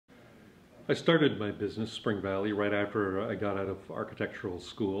I started my business, Spring Valley, right after I got out of architectural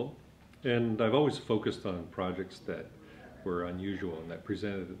school. And I've always focused on projects that were unusual and that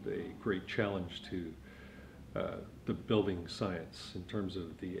presented a great challenge to the building science in terms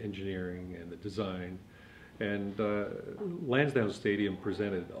of the engineering and the design. And Lansdowne Stadium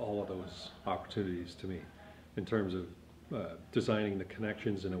presented all of those opportunities to me in terms of designing the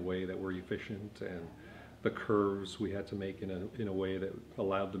connections in a way that were efficient, and the curves we had to make in a way that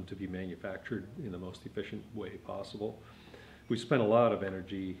allowed them to be manufactured in the most efficient way possible. We spent a lot of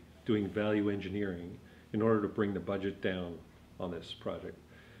energy doing value engineering in order to bring the budget down on this project.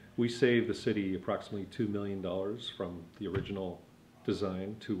 We saved the city approximately $2 million from the original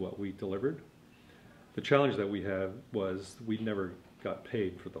design to what we delivered. The challenge that we had was we never got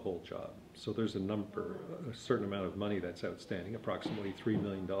paid for the whole job. So there's a certain amount of money that's outstanding, approximately $3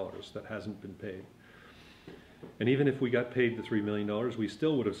 million that hasn't been paid. And even if we got paid the $3 million, we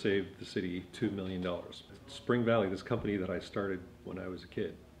still would have saved the city $2 million. Spring Valley, this company that I started when I was a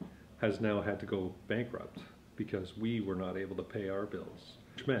kid, has now had to go bankrupt because we were not able to pay our bills,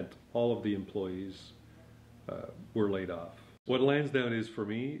 which meant all of the employees were laid off. What Lansdowne is for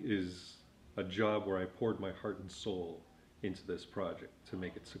me is a job where I poured my heart and soul into this project to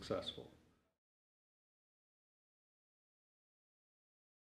make it successful.